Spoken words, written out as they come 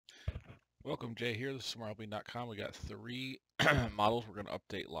Welcome, Jay here. This is smartbuilding.com. We got three models we're going to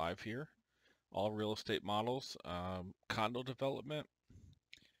update live here. All real estate models, condo development,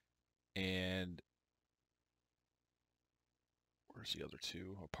 and where's the other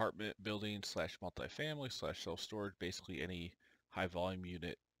two? Apartment building slash multifamily slash self-storage, basically any high volume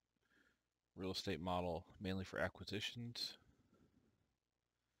unit real estate model, mainly for acquisitions,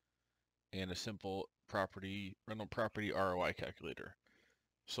 and a simple rental property ROI calculator.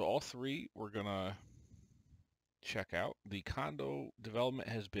 So all three we're going to check out. The condo development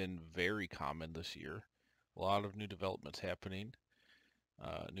has been very common this year. A lot of new developments happening,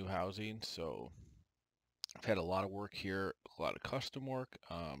 new housing. So I've had a lot of work here, a lot of custom work.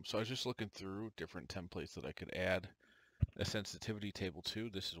 So I was just looking through different templates that I could add. A sensitivity table too.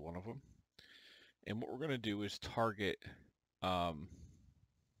 This is one of them. And what we're going to do is target um,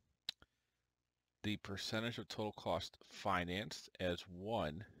 the percentage of total cost financed as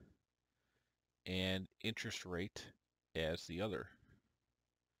one and interest rate as the other.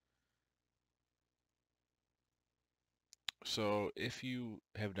 So if you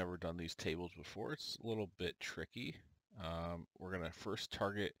have never done these tables before, it's a little bit tricky. We're going to first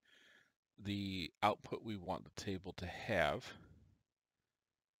target the output we want the table to have,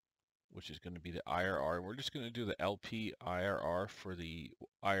 which is going to be the IRR. We're just going to do the LP IRR for the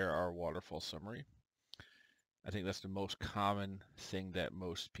IRR waterfall summary. I think that's the most common thing that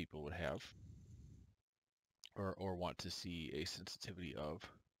most people would have or want to see a sensitivity of.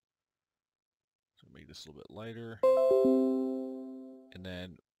 So make this a little bit lighter. And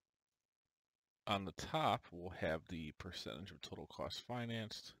then on the top, we'll have the percentage of total cost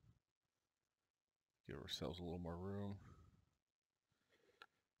financed. Give ourselves a little more room.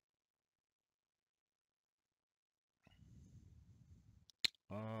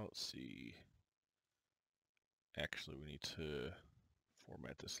 Let's see. Actually, we need to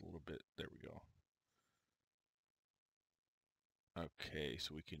format this a little bit. There we go. Okay,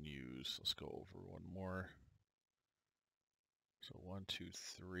 so we can use, let's go over one more. So 1, 2,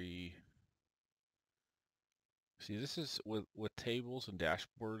 3. See, this is with tables and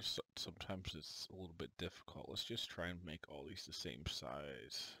dashboards, sometimes it's a little bit difficult. Let's just try and make all these the same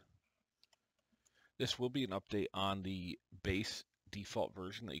size. This will be an update on the base default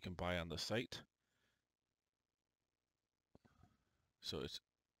version that you can buy on the site. So it's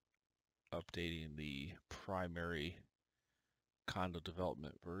updating the primary condo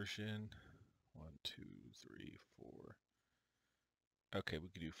development version. 1, 2, 3, 4. Okay, we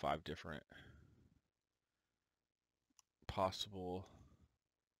could do 5 different possible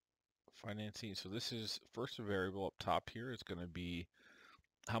financing. So this is first a variable up top here. It's going to be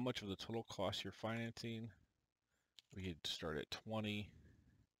how much of the total cost you're financing. We could start at 20.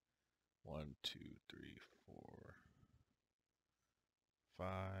 1, 2, 3, 4, 5.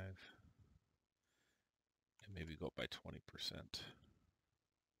 And maybe go up by 20%.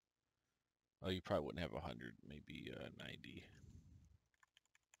 Oh, you probably wouldn't have 100, maybe 90.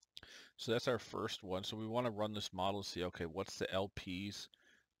 So that's our first one. So we want to run this model to see, okay, what's the LP's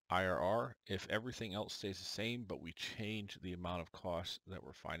IRR? If everything else stays the same, but we change the amount of cost that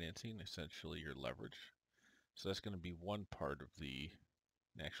we're financing, essentially your leverage. So that's going to be one part of the,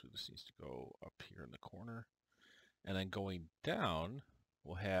 actually this needs to go up here in the corner. And then going down,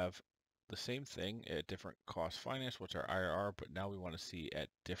 we'll have the same thing at different cost finance, what's our IRR, but now we want to see at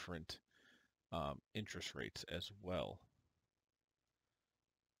different interest rates as well.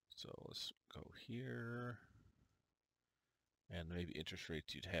 So let's go here, and maybe interest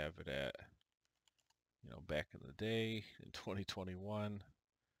rates you'd have it at, back in the day in 2021,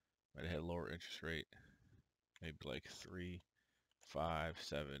 might have had a lower interest rate, maybe like 3, 5,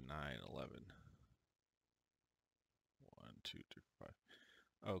 7, 9, 11. 1, 2, 3, 5.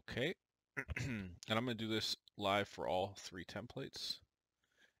 Okay, and I'm going to do this live for all 3 templates.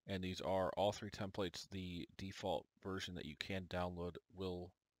 And these are all 3 templates. The default version that you can download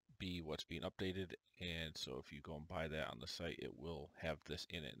will be what's being updated. And so if you go and buy that on the site, it will have this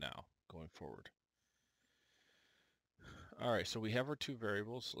in it now going forward. All right, so we have our 2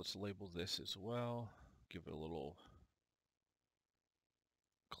 variables. Let's label this as well. Give it a little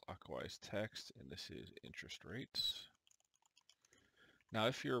clockwise text, and this is interest rates. Now,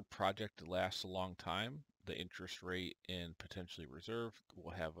 if your project lasts a long time, the interest rate in potentially reserve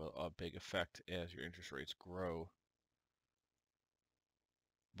will have a big effect as your interest rates grow.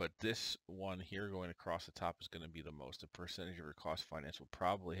 But this one here going across the top is going to be the most. The percentage of your cost finance will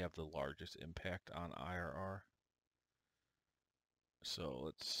probably have the largest impact on IRR. So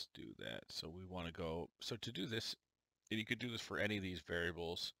let's do that. So we want to go, so to do this, and you could do this for any of these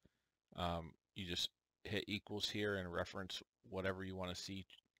variables, you just hit equals here and reference whatever you want to see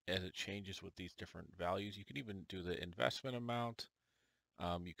as it changes with these different values. You can even do the investment amount.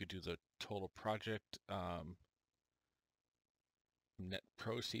 You could do the total project. Net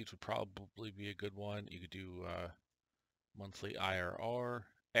proceeds would probably be a good one. You could do monthly IRR.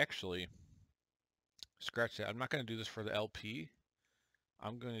 Actually, scratch that. I'm not going to do this for the LP.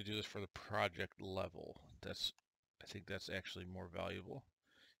 I'm going to do this for the project level. I think that's actually more valuable.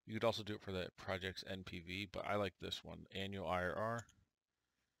 You could also do it for the project's NPV, but I like this one. Annual IRR.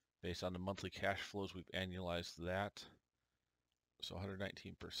 Based on the monthly cash flows, we've annualized that. So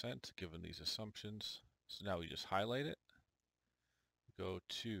 119% given these assumptions. So now we just highlight it. Go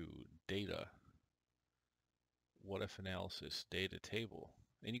to data. What if analysis, data table.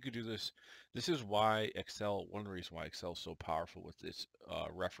 And you could do this. This is why Excel, one of the reasons why Excel is so powerful with its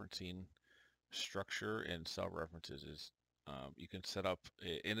referencing structure and cell references is you can set up,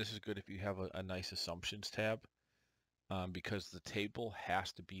 and this is good if you have a nice assumptions tab, because the table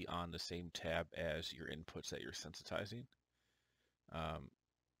has to be on the same tab as your inputs that you're sensitizing.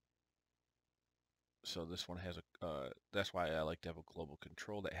 So this one has that's why I like to have a global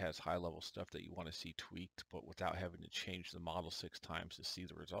control that has high level stuff that you want to see tweaked, but without having to change the model 6 times to see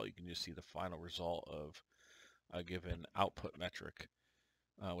the result. You can just see the final result of a given output metric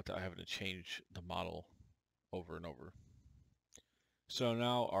without having to change the model over and over. So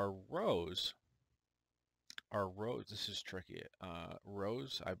now our rows, this is tricky.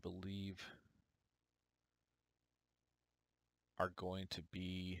 Rows, I believe, are going to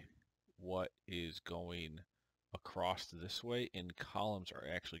be what is going across this way, and columns are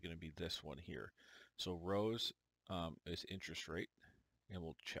actually going to be this one here. So rows is interest rate, and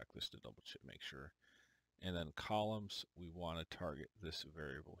we'll check this to double check, make sure. And then columns, we want to target this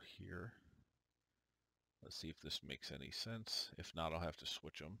variable here. Let's see if this makes any sense. If not, I'll have to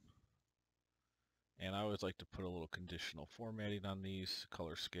switch them. And I always like to put a little conditional formatting on these.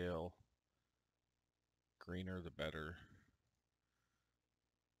 Color scale, greener the better.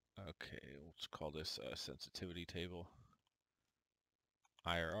 Okay, let's call this a sensitivity table.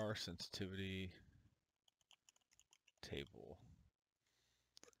 IRR sensitivity table.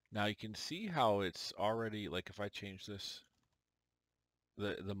 Now you can see how it's already, like if I change this,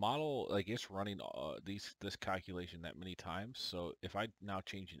 the model, like it's running this calculation that many times. So if I now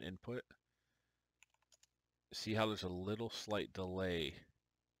change an input, see how there's a little slight delay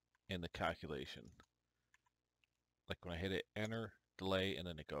in the calculation. Like when I hit it, enter, delay, and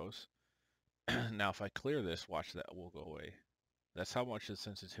then it goes. Now if I clear this, watch that will go away. That's how much the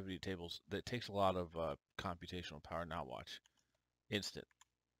sensitivity tables, that takes a lot of computational power. Now watch, instant,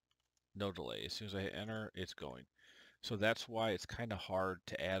 no delay. As soon as I hit enter, it's going. So that's why it's kind of hard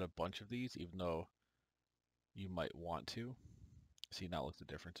to add a bunch of these, even though you might want to. See, now look the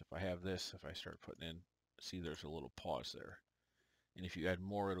difference. If I have this, if I start putting in, see there's a little pause there. And if you add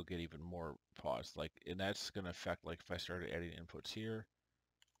more, it'll get even more pause. Like, and that's going to affect, like if I started adding inputs here,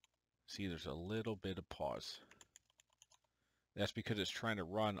 see there's a little bit of pause. That's because it's trying to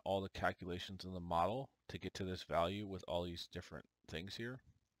run all the calculations in the model to get to this value with all these different things here.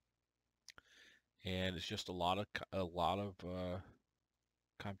 And it's just a lot of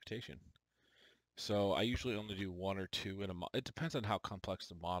computation. So I usually only do 1 or 2 in a model. It depends on how complex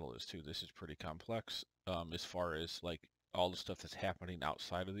the model is too. This is pretty complex as far as like all the stuff that's happening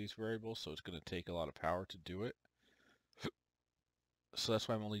outside of these variables. So it's going to take a lot of power to do it. So that's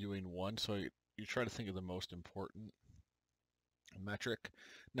why I'm only doing 1. So you try to think of the most important metric.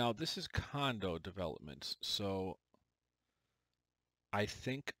 Now this is condo developments. So I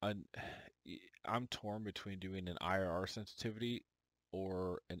think I'm torn between doing an IRR sensitivity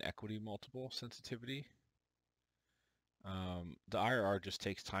or an equity multiple sensitivity. The IRR just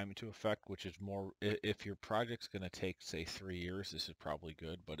takes time into effect, which is more, if your project's going to take, say, 3 years, this is probably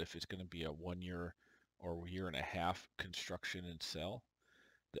good. But if it's going to be a 1 year or year and a half construction and sell,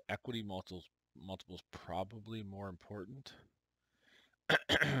 the equity multiple's probably more important.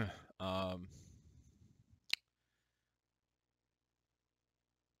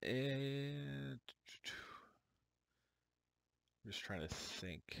 And I'm just trying to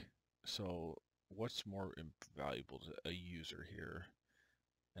think. So what's more valuable to a user here?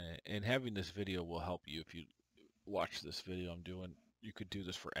 And having this video will help you. If you watch this video I'm doing, you could do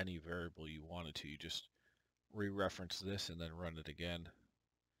this for any variable you wanted to. You just re-reference this and then run it again.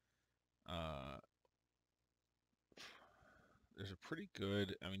 There's a pretty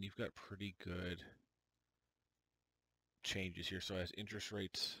good, I mean, you've got pretty good changes here. So as interest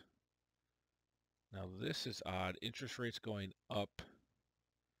rates, now this is odd. Interest rates going up,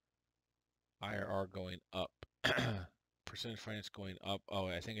 IRR going up, percentage finance going up. Oh,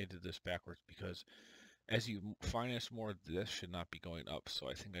 I think I did this backwards because As you finance more, this should not be going up. So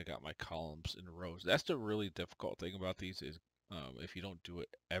I think I got my columns in rows. That's the really difficult thing about these is if you don't do it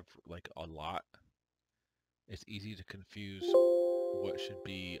like a lot, it's easy to confuse what should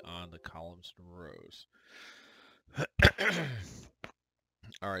be on the columns and rows.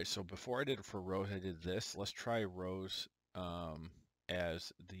 All right, so before I did it for rows, I did this. Let's try rows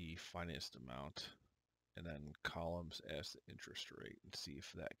as the financed amount, and then columns as the interest rate, and see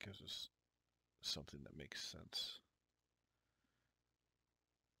if that gives us something that makes sense.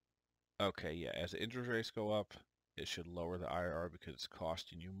 Okay, yeah, as the interest rates go up, it should lower the IRR because it's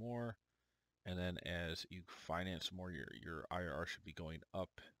costing you more. And then as you finance more, your IRR should be going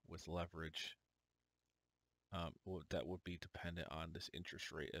up with leverage. Well, that would be dependent on this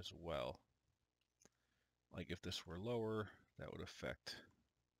interest rate as well. Like if this were lower, that would affect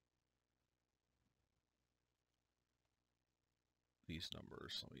these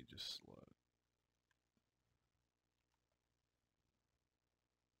numbers. Let me just look.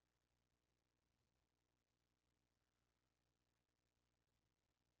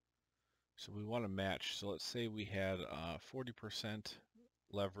 So we want to match. So let's say we had 40%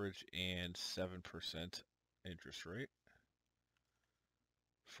 leverage and 7% interest rate.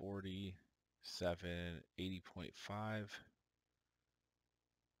 47, 80.5,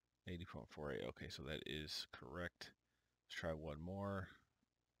 80.48. Okay, so that is correct. Let's try one more.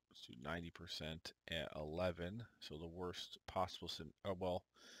 Let's do 90% at 11. So the worst possible, well,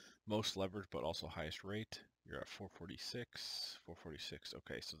 most leverage, but also highest rate. You're at 446, 446.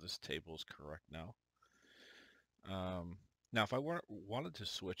 Okay, so this table is correct now. Now, if I wanted to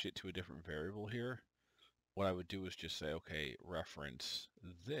switch it to a different variable here, what I would do is just say, okay, reference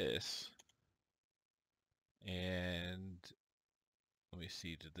this, and let me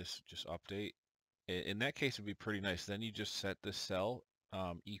see, did this just update? In that case, it'd be pretty nice. Then you just set this cell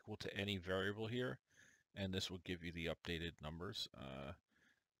equal to any variable here, and this will give you the updated numbers.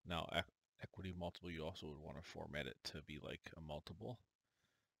 Now, equity multiple, you also would want to format it to be like a multiple.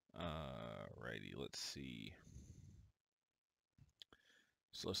 Righty, let's see.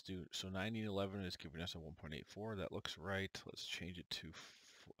 So let's do, so 9011 is giving us a 1.84. That looks right. Let's change it to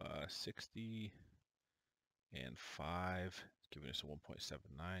 60 and 5, giving us a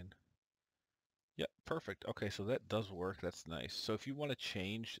 1.79. Yep, perfect. Okay, so that does work. That's nice. So if you want to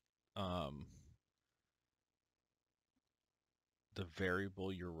change the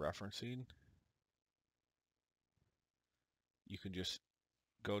variable you're referencing, you can just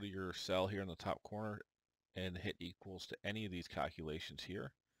go to your cell here in the top corner and hit equals to any of these calculations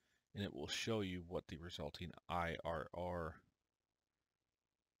here, and it will show you what the resulting IRR,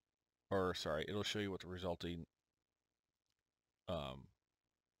 or sorry, it'll show you what the resulting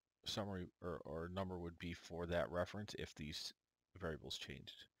summary or number would be for that reference if these variables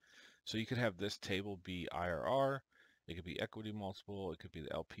changed. So you could have this table be IRR, it could be equity multiple, it could be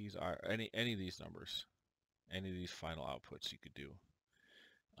the LP's, any of these numbers, any of these final outputs you could do.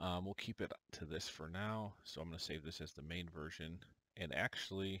 We'll keep it to this for now. So I'm going to save this as the main version. And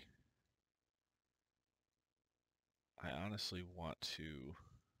actually, I honestly want to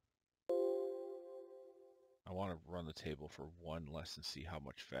run the table for one less and see how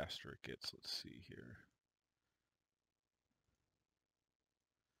much faster it gets. Let's see here.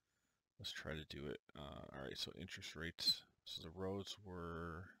 Let's try to do it. All right, so interest rates. So the rows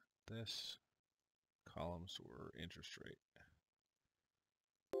were this, columns were interest rate.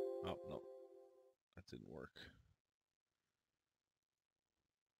 Oh, no, that didn't work.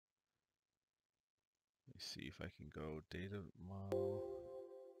 Let me see if I can go data model.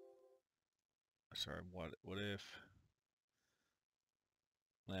 Sorry, what if?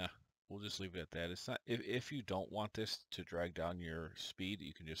 Nah, we'll just leave it at that. It's not, if you don't want this to drag down your speed,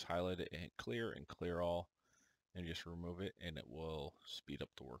 you can just highlight it and clear all and just remove it, and it will speed up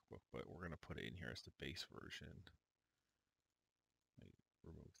the workbook. But we're going to put it in here as the base version.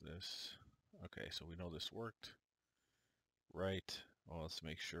 Remove this. Okay, so we know this worked. Right. Well, let's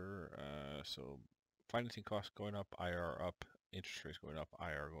make sure. So financing costs going up, IR up, interest rates going up,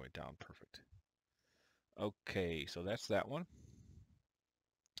 IR going down. Perfect. Okay, so that's that one.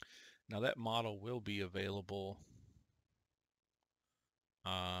 Now that model will be available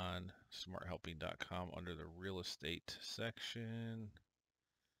on smarthelping.com under the real estate section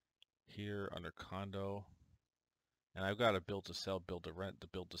here under condo. And I've got a build to sell, build to rent. The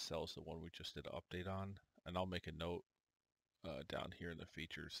build to sell is the one we just did an update on. And I'll make a note down here in the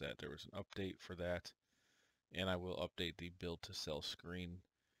features that there was an update for that. And I will update the build to sell screen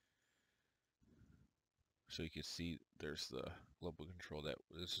so you can see there's the global control. That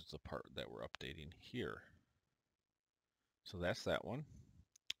this is the part that we're updating here. So that's that one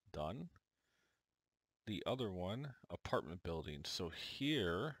done. the other one, apartment buildings. So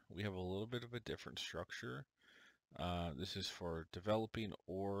here we have a little bit of a different structure. This is for developing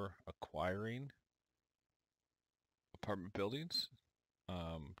or acquiring apartment buildings,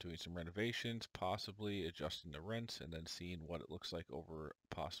 doing some renovations, possibly adjusting the rents, and then seeing what it looks like over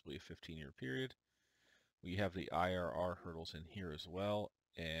possibly a 15-year period. We have the IRR hurdles in here as well,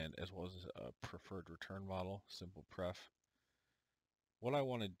 and as well as a preferred return model, simple pref. What I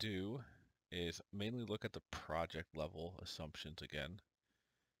want to do is mainly look at the project level assumptions again.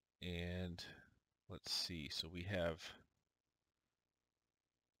 And let's see, so we have,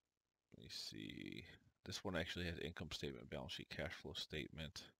 let me see, this one actually has income statement, balance sheet, cash flow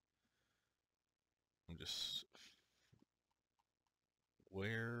statement. I'm just,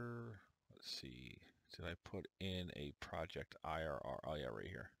 let's see, did I put in a project IRR? Oh yeah, right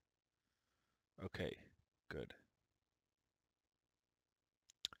here. Okay, good.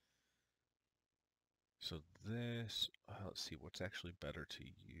 So this, let's see, what's actually better to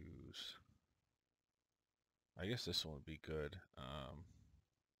use? I guess this one would be good.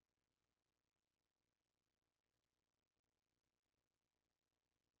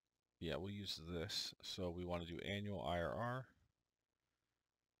 Yeah, we'll use this. So we want to do annual IRR.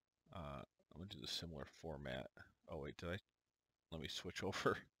 I'm going to do the similar format. Oh wait, let me switch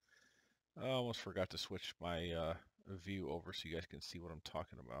over. I almost forgot to switch my view over so you guys can see what I'm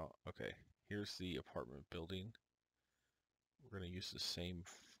talking about. Okay, here's the apartment building. We're going to use the same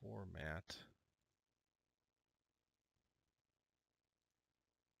format.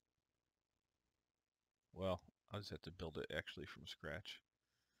 Well, I'll just have to build it actually from scratch.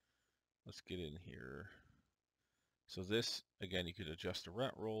 Let's get in here. So this, again, you could adjust the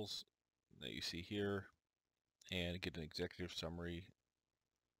rent rolls that you see here and get an executive summary.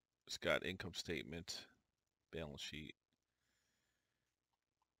 It's got income statement, balance sheet.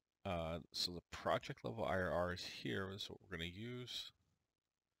 So the project level IRR is here. Is what we're going to use.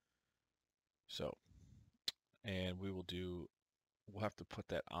 So, and we'll have to put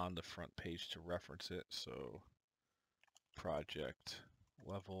that on the front page to reference it. So project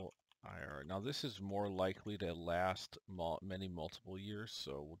level IRR. Now this is more likely to last many multiple years,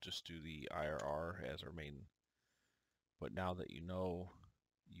 so we'll just do the IRR as our main. But now that you know,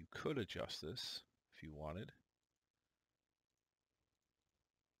 you could adjust this if you wanted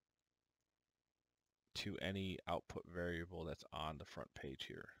to any output variable that's on the front page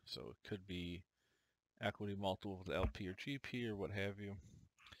here. So it could be equity multiple with LP or GP or what have you.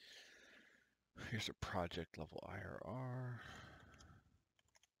 Here's a project level IRR.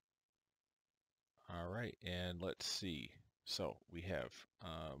 All right, and let's see. So we have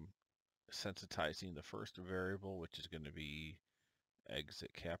sensitizing the first variable, which is going to be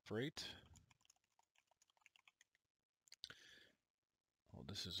exit cap rate. Well,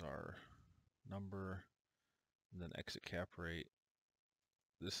 this is our number, and then exit cap rate.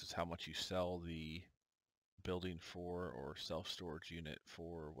 This is how much you sell the building for, or self-storage unit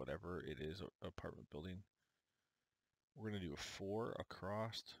for, whatever it is, apartment building. We're going to do a 4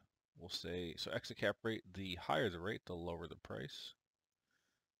 across. We'll say, so exit cap rate, the higher the rate, the lower the price.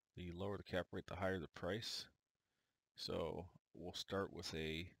 The lower the cap rate, the higher the price. So we'll start with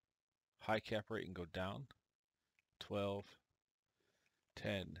a high cap rate and go down. 12,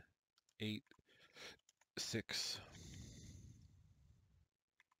 10, 8, 6.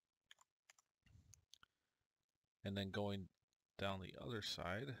 And then going down the other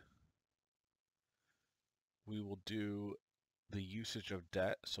side, we will do the usage of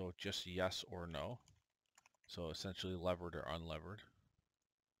debt, so just yes or no. So essentially levered or unlevered.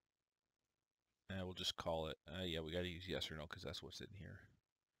 And we'll just call it, yeah, we got to use yes or no because that's what's in here.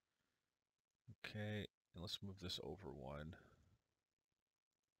 Okay, and let's move this over one.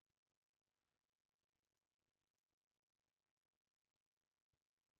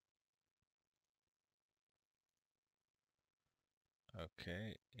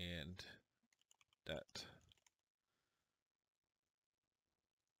 Okay, and that.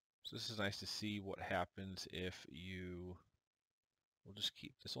 So this is nice to see what happens if you, we'll just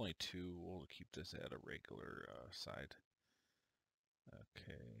keep this only 2, we'll keep this at a regular side.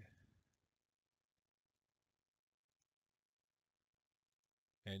 Okay.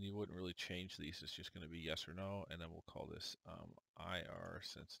 And you wouldn't really change these, it's just going to be yes or no, and then we'll call this IR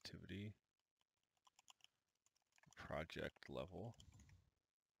sensitivity project level.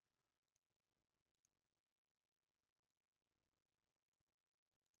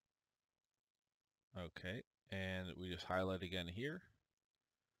 Okay, and we just highlight again here,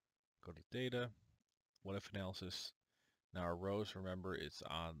 go to data, what if analysis. Now our rows, remember, it's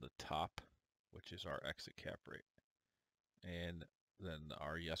on the top, which is our exit cap rate. And than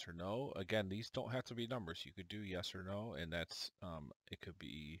our yes or no. Again, these don't have to be numbers. You could do yes or no, and that's it could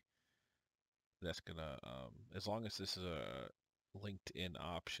be that's gonna as long as this is a linked in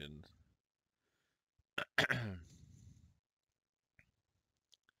option.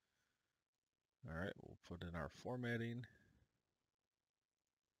 All right, we'll put in our formatting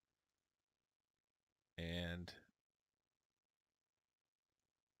and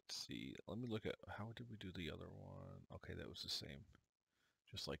let's see. Let me look at how did we do the other one? Okay, that was the same,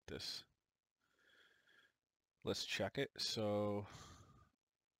 just like this. Let's check it. So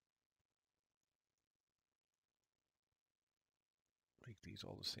make these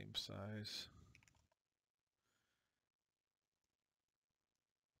all the same size.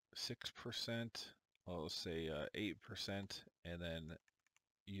 6%, well, let's say 8%, and then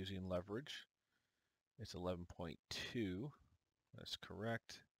using leverage, it's 11.2. That's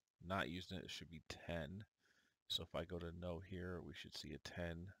correct. Not using it, it should be 10. So if I go to no here, we should see a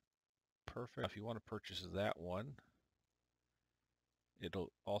 10. Perfect. If you want to purchase that one,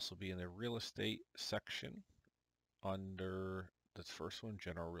 it'll also be in the real estate section under the first one,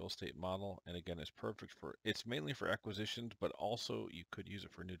 general real estate model. And again, it's perfect for, it's mainly for acquisitions, but also you could use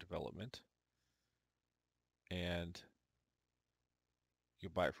it for new development. And you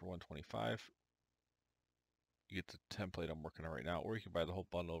buy it for 125. You get the template I'm working on right now, or you can buy the whole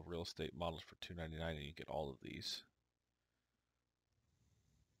bundle of real estate models for $299 and you get all of these.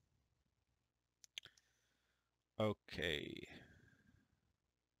 Okay.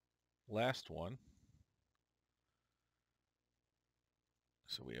 Last one.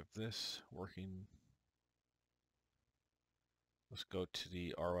 So we have this working. Let's go to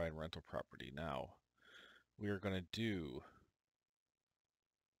the ROI and rental property now. We are going to do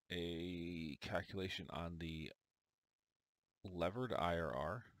a calculation on the levered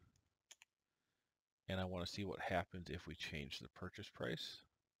IRR. And I want to see what happens if we change the purchase price.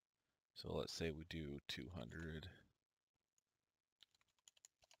 So let's say we do 200.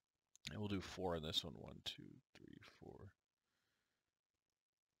 And we'll do 4 on this one. 1, 2, 3, 4.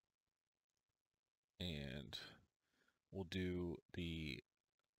 And we'll do the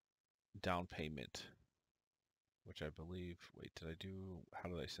down payment, which I believe, wait, did I do, how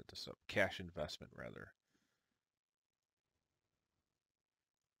did I set this up? Cash investment, rather.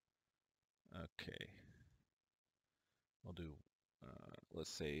 Okay. We'll do, let's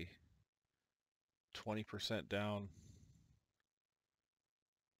say, 20% down,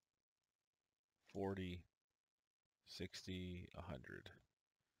 40, 60, 100.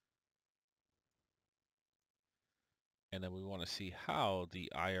 And then we want to see how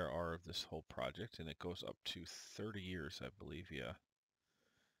the IRR of this whole project, and it goes up to 30 years, I believe, yeah.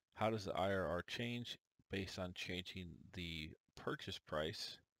 How does the IRR change based on changing the purchase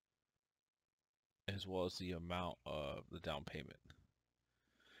price as well as the amount of the down payment?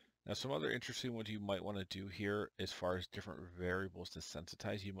 Now, some other interesting ones you might want to do here as far as different variables to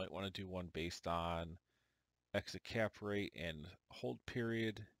sensitize, you might want to do one based on exit cap rate and hold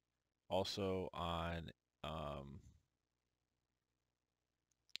period, also on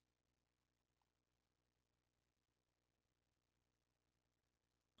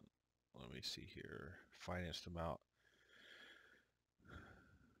let me see here, financed amount.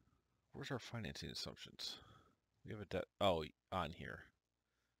 Where's our financing assumptions? We have a debt, oh, on here.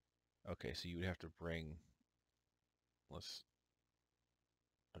 Okay, so you would have to bring, let's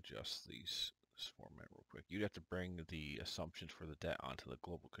adjust this format real quick. You'd have to bring the assumptions for the debt onto the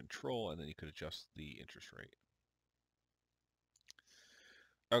global control, and then you could adjust the interest rate.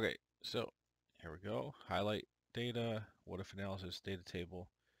 Okay, so here we go. Highlight data, what if analysis, data table.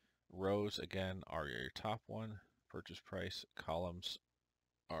 Rows, again, are your top one, purchase price. Columns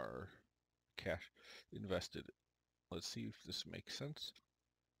are cash invested. Let's see if this makes sense.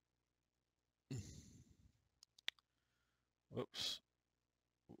 Whoops.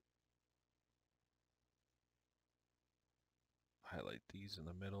 Highlight these in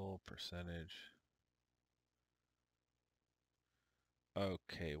the middle, percentage.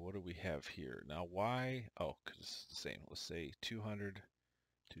 Okay, what do we have here? Now why? Oh, because it's the same. Let's say 200,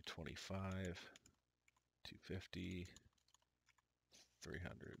 225, 250,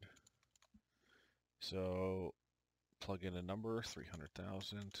 300. So plug in a number,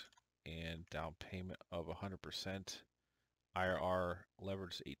 300,000, and down payment of 100%. IRR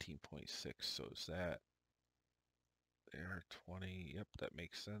leverage 18.6. So is that there? 20. Yep, that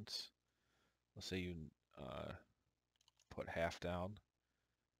makes sense. Let's say you put half down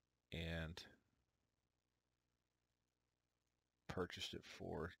and purchased it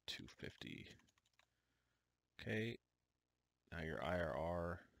for 250. Okay, now your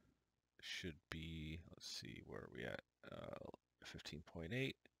IRR should be, let's see, where are we at?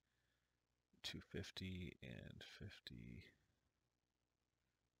 15.8, 250, and 50.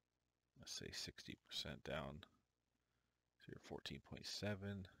 Let's say 60% down. So you're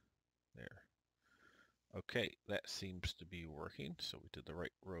 14.7 there. Okay, that seems to be working. So we did the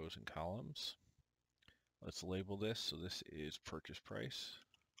right rows and columns. Let's label this. So this is purchase price.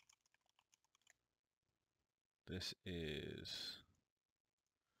 This is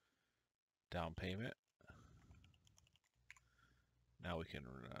down payment. Now we can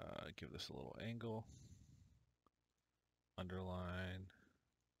give this a little angle. Underline.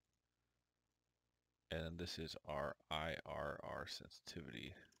 And this is our IRR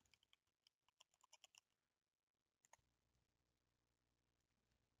sensitivity.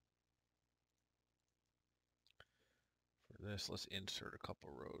 For this, let's insert a couple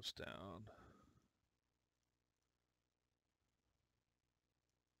rows down.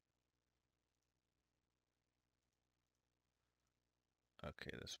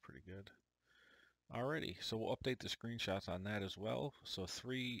 Okay, that's pretty good. Alrighty, so we'll update the screenshots on that as well. So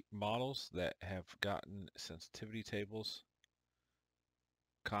 3 models that have gotten sensitivity tables: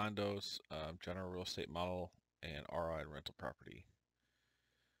 condos, general real estate model, and ROI and rental property.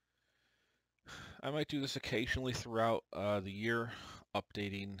 I might do this occasionally throughout the year,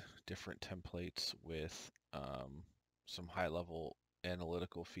 updating different templates with some high-level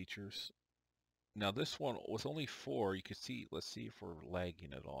analytical features. Now this one, with only 4, you can see, let's see if we're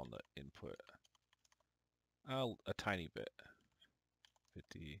lagging at all on the input. A tiny bit.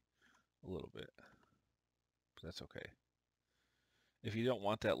 50, a little bit. But that's okay. If you don't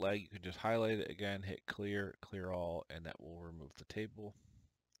want that lag, you can just highlight it again, hit clear, clear all, and that will remove the table.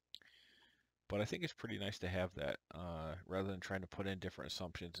 But I think it's pretty nice to have that. Rather than trying to put in different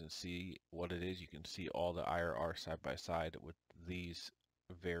assumptions and see what it is, you can see all the IRR side by side with these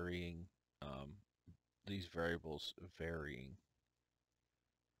varying, these variables varying.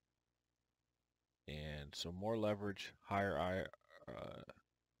 And so more leverage, higher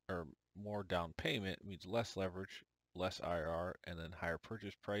or more down payment means less leverage, less IRR, and then higher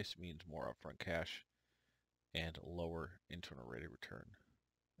purchase price means more upfront cash and lower internal rate of return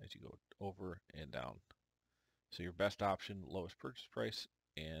as you go over and down. So your best option, lowest purchase price,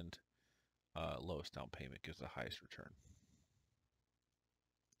 and lowest down payment gives the highest return.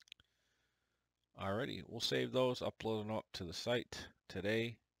 Alrighty, we'll save those, upload them up to the site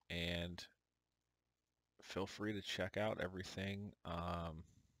today, and feel free to check out everything. I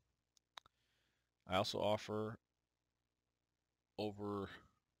also offer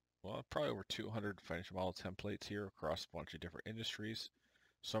probably over 200 financial model templates here across a bunch of different industries.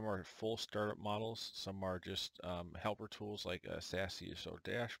 Some are full startup models. Some are just helper tools like a SaaS CSO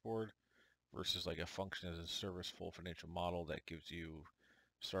dashboard versus like a function as a service full financial model that gives you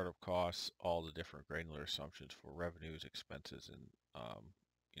startup costs, all the different granular assumptions for revenues, expenses, and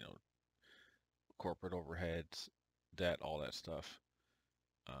corporate overheads, debt, all that stuff.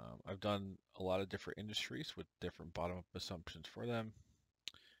 I've done a lot of different industries with different bottom-up assumptions for them.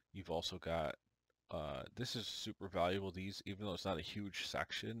 You've also got, this is super valuable. These, even though it's not a huge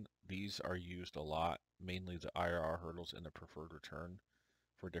section, these are used a lot, mainly the IRR hurdles and the preferred return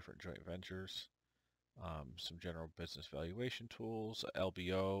for different joint ventures. Some general business valuation tools,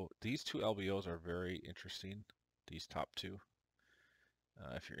 LBO. These 2 LBOs are very interesting, these top 2,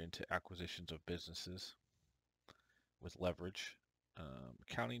 if you're into acquisitions of businesses with leverage.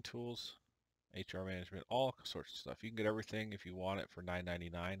 Accounting tools, HR management, all sorts of stuff. You can get everything if you want it for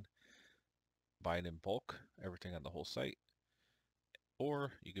 $9.99. Buy it in bulk, everything on the whole site.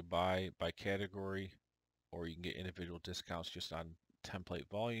 Or you could buy by category, or you can get individual discounts just on template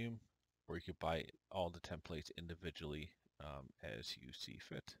volume, or you could buy all the templates individually as you see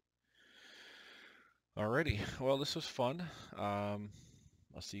fit. Alrighty, well, this was fun.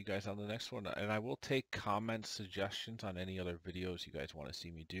 I'll see you guys on the next one, and I will take comments, suggestions on any other videos you guys want to see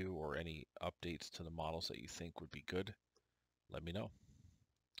me do, or any updates to the models that you think would be good. Let me know.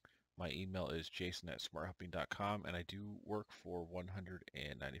 My email is jason@smarthelping.com, and I do work for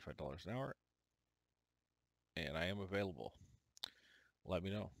 $195 an hour, and I am available. Let me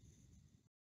know.